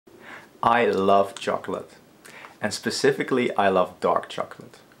I love chocolate, and specifically I love dark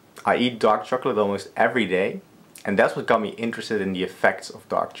chocolate. I eat dark chocolate almost every day, and that's what got me interested in the effects of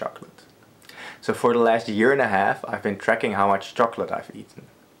dark chocolate. So for the last year and a half I've been tracking how much chocolate I've eaten.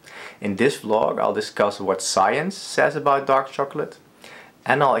 In this vlog I'll discuss what science says about dark chocolate,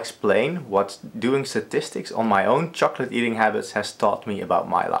 and I'll explain what doing statistics on my own chocolate eating habits has taught me about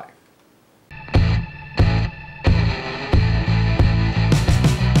my life.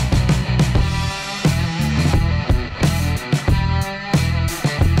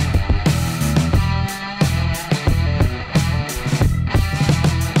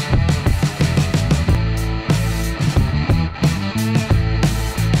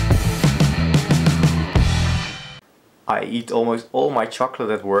 I eat almost all my chocolate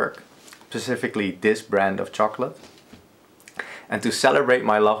at work, specifically this brand of chocolate. And to celebrate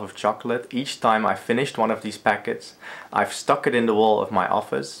my love of chocolate, each time I finished one of these packets, I've stuck it in the wall of my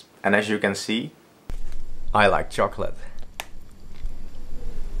office. And as you can see, I like chocolate.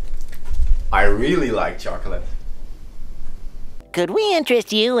 I really like chocolate. Could we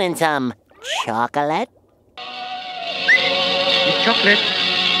interest you in some chocolate? Chocolate.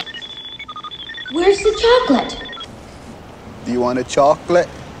 Where's the chocolate? Do you want a chocolate?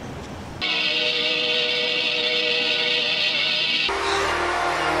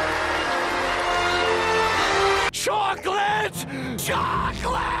 Chocolate!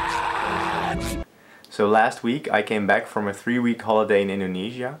 Chocolate! So last week I came back from a 3-week holiday in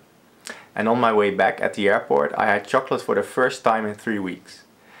Indonesia, and on my way back at the airport I had chocolate for the first time in 3 weeks.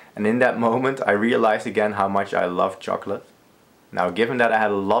 And in that moment I realized again how much I love chocolate. Now, given that I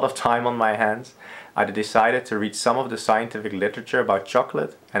had a lot of time on my hands, I decided to read some of the scientific literature about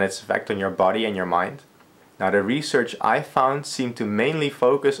chocolate and its effect on your body and your mind. Now, the research I found seemed to mainly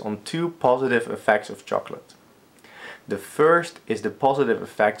focus on 2 positive effects of chocolate. The first is the positive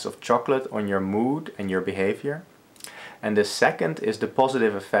effects of chocolate on your mood and your behavior. And the second is the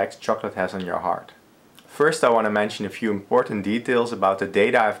positive effects chocolate has on your heart. First, I want to mention a few important details about the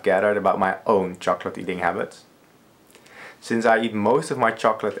data I've gathered about my own chocolate eating habits. Since I eat most of my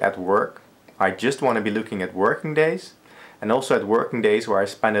chocolate at work, I just want to be looking at working days, and also at working days where I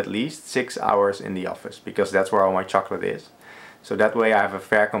spend at least 6 hours in the office, because that's where all my chocolate is. So that way I have a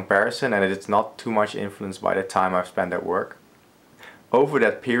fair comparison and it's not too much influenced by the time I've spent at work. Over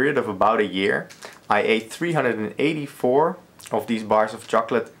that period of about a year, I ate 384 of these bars of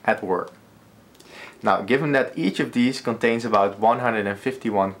chocolate at work. Now, given that each of these contains about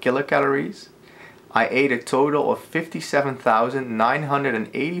 151 kilocalories, I ate a total of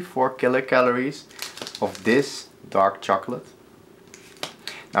 57,984 kilocalories of this dark chocolate.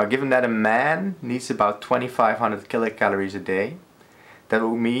 Now, given that a man needs about 2,500 kilocalories a day, that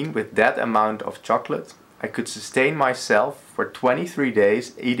would mean with that amount of chocolate, I could sustain myself for 23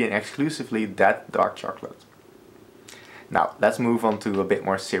 days eating exclusively that dark chocolate. Now, let's move on to a bit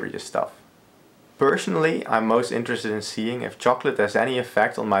more serious stuff. Personally, I'm most interested in seeing if chocolate has any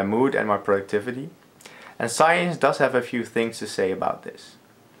effect on my mood and my productivity. And science does have a few things to say about this.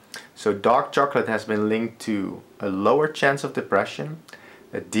 So dark chocolate has been linked to a lower chance of depression,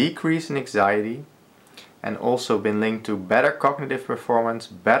 a decrease in anxiety, and also been linked to better cognitive performance,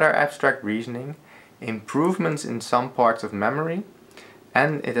 better abstract reasoning, improvements in some parts of memory,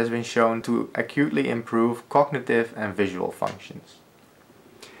 and it has been shown to acutely improve cognitive and visual functions.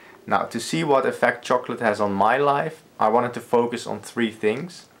 Now, to see what effect chocolate has on my life, I wanted to focus on 3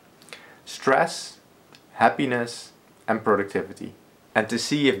 things: stress, happiness, and productivity. And to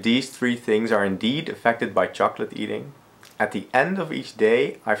see if these 3 things are indeed affected by chocolate eating, at the end of each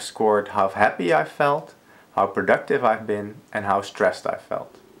day I've scored how happy I felt, how productive I've been, and how stressed I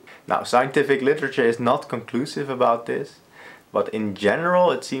felt. Now, scientific literature is not conclusive about this, but in general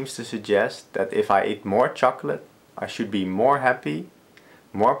it seems to suggest that if I eat more chocolate, I should be more happy,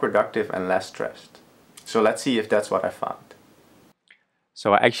 more productive, and less stressed. So let's see if that's what I found.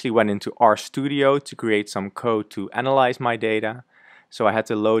 So I actually went into RStudio to create some code to analyze my data. So I had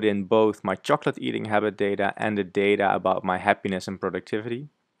to load in both my chocolate eating habit data and the data about my happiness and productivity.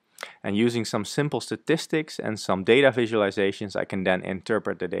 And using some simple statistics and some data visualizations, I can then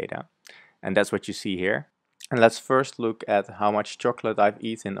interpret the data. And that's what you see here. And let's first look at how much chocolate I've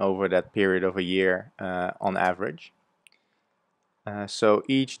eaten over that period of a year on average. So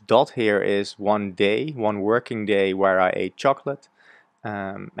each dot here is one day, one working day where I ate chocolate.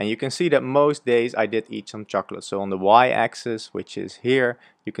 And you can see that most days I did eat some chocolate. So on the y-axis, which is here,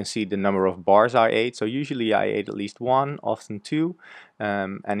 you can see the number of bars I ate. So usually I ate at least 1, often 2.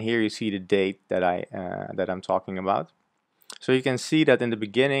 And here you see the date that I'm talking about. So you can see that in the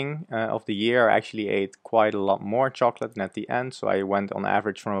beginning of the year I actually ate quite a lot more chocolate than at the end. So I went on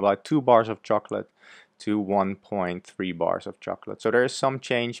average from about 2 bars of chocolate to 1.3 bars of chocolate. So there is some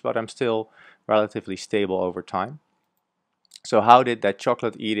change, but I'm still relatively stable over time. So how did that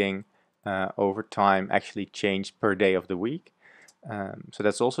chocolate eating over time actually change per day of the week? So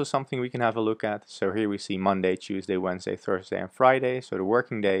that's also something we can have a look at. So here we see Monday, Tuesday, Wednesday, Thursday and Friday, so the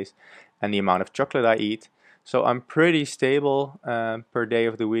working days, and the amount of chocolate I eat. So I'm pretty stable per day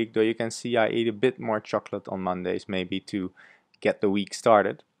of the week, though you can see I eat a bit more chocolate on Mondays, maybe to get the week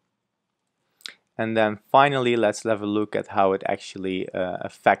started. And then finally, let's have a look at how it actually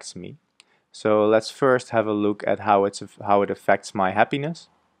affects me. So let's first have a look at how it affects my happiness.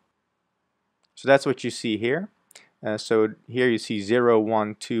 So that's what you see here. So here you see 0,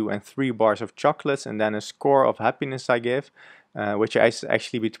 1, 2 and 3 bars of chocolates, and then a score of happiness I give, which is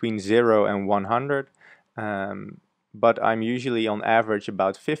actually between 0 and 100. But I'm usually on average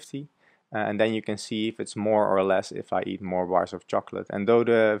about 50. And then you can see if it's more or less if I eat more bars of chocolate. And though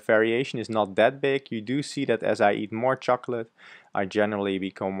the variation is not that big, you do see that as I eat more chocolate, I generally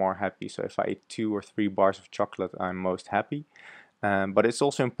become more happy. So if I eat 2 or 3 bars of chocolate, I'm most happy. But it's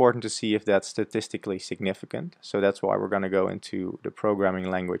also important to see if that's statistically significant. So that's why we're going to go into the programming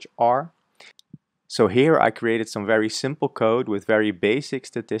language R. So here I created some very simple code with very basic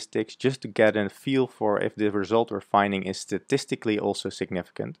statistics just to get a feel for if the result we're finding is statistically also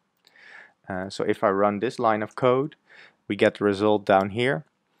significant. So if I run this line of code, we get the result down here.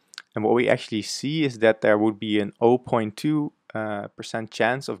 And what we actually see is that there would be an 0.2%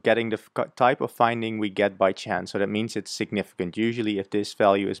 chance of getting the type of finding we get by chance. So that means it's significant. Usually if this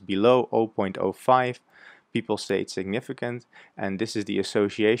value is below 0.05, people say it's significant. And this is the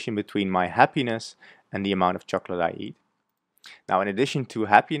association between my happiness and the amount of chocolate I eat. Now, in addition to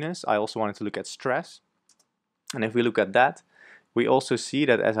happiness, I also wanted to look at stress. And if we look at that, we also see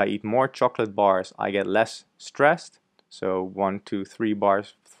that as I eat more chocolate bars, I get less stressed. So 1, 2, 3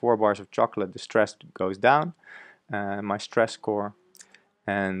 bars, 4 bars of chocolate, the stress goes down, my stress score.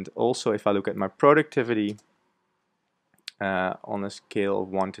 And also if I look at my productivity on a scale of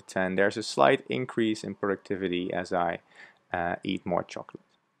 1 to 10, there's a slight increase in productivity as I eat more chocolate.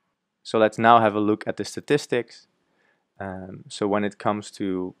 So let's now have a look at the statistics. So when it comes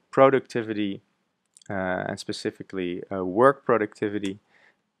to productivity, and specifically work productivity,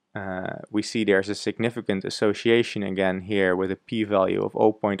 we see there's a significant association again here with a p-value of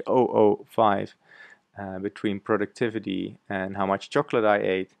 0.005 between productivity and how much chocolate I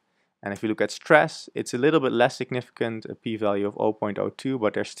ate. And if you look at stress, it's a little bit less significant, a p-value of 0.02,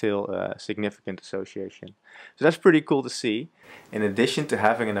 but there's still a significant association. So that's pretty cool to see. In addition to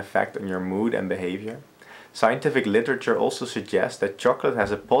having an effect on your mood and behavior, scientific literature also suggests that chocolate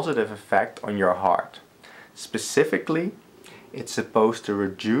has a positive effect on your heart. Specifically, it's supposed to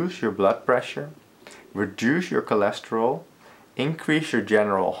reduce your blood pressure, reduce your cholesterol, increase your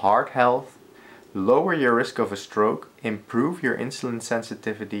general heart health, lower your risk of a stroke, improve your insulin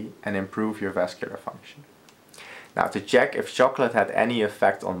sensitivity, and improve your vascular function. Now, to check if chocolate had any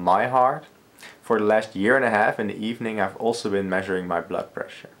effect on my heart, for the last year and a half in the evening I've also been measuring my blood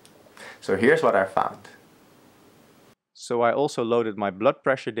pressure. So here's what I found. So I also loaded my blood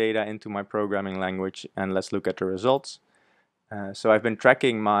pressure data into my programming language, and let's look at the results. So I've been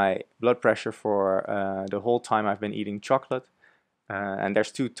tracking my blood pressure for the whole time I've been eating chocolate. And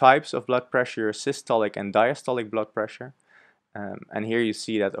there's 2 types of blood pressure, systolic and diastolic blood pressure. And here you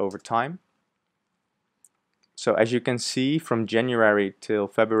see that over time. So as you can see, from January till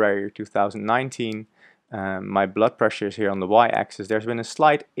February 2019, my blood pressure is here on the y-axis. There's been a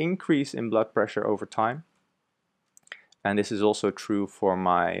slight increase in blood pressure over time. And this is also true for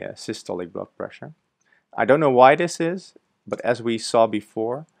my systolic blood pressure. I don't know why this is, but as we saw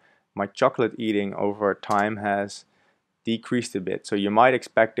before, my chocolate eating over time has decreased a bit. So you might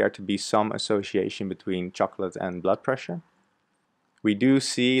expect there to be some association between chocolate and blood pressure. We do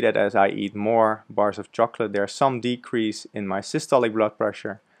see that as I eat more bars of chocolate, there's some decrease in my systolic blood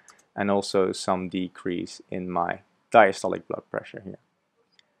pressure and also some decrease in my diastolic blood pressure here.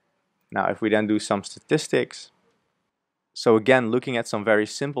 Now, if we then do some statistics, so again, looking at some very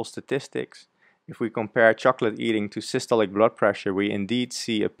simple statistics, if we compare chocolate eating to systolic blood pressure, we indeed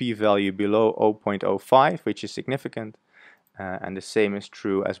see a p-value below 0.05, which is significant. And the same is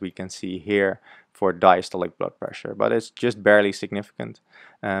true as we can see here for diastolic blood pressure, but it's just barely significant.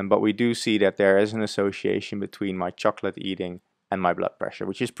 But we do see that there is an association between my chocolate eating and my blood pressure,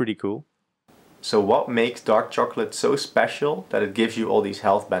 which is pretty cool. So what makes dark chocolate so special that it gives you all these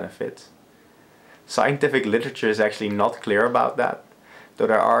health benefits? Scientific literature is actually not clear about that, though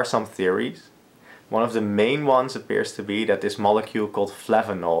there are some theories. One of the main ones appears to be that this molecule called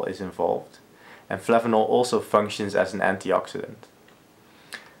flavanol is involved, and flavanol also functions as an antioxidant.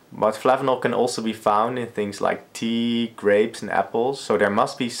 But flavanol can also be found in things like tea, grapes and apples, so there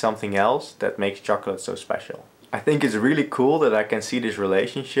must be something else that makes chocolate so special. I think it's really cool that I can see this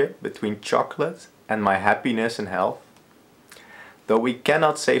relationship between chocolate and my happiness and health. Though we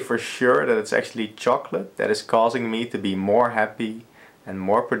cannot say for sure that it's actually chocolate that is causing me to be more happy and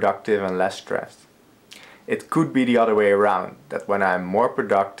more productive and less stressed. It could be the other way around, that when I'm more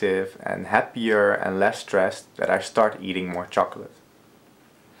productive and happier and less stressed, that I start eating more chocolate.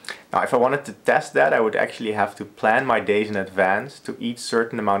 Now if I wanted to test that, I would actually have to plan my days in advance to eat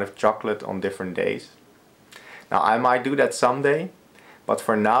certain amount of chocolate on different days. Now I might do that someday, but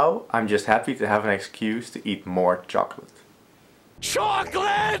for now I'm just happy to have an excuse to eat more chocolate.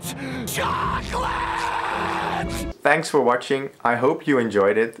 Chocolate! Chocolate! Thanks for watching, I hope you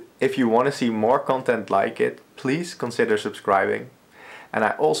enjoyed it. If you want to see more content like it, please consider subscribing. And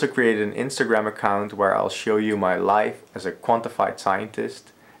I also created an Instagram account where I'll show you my life as a quantified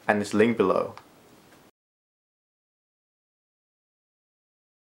scientist, and it's linked below.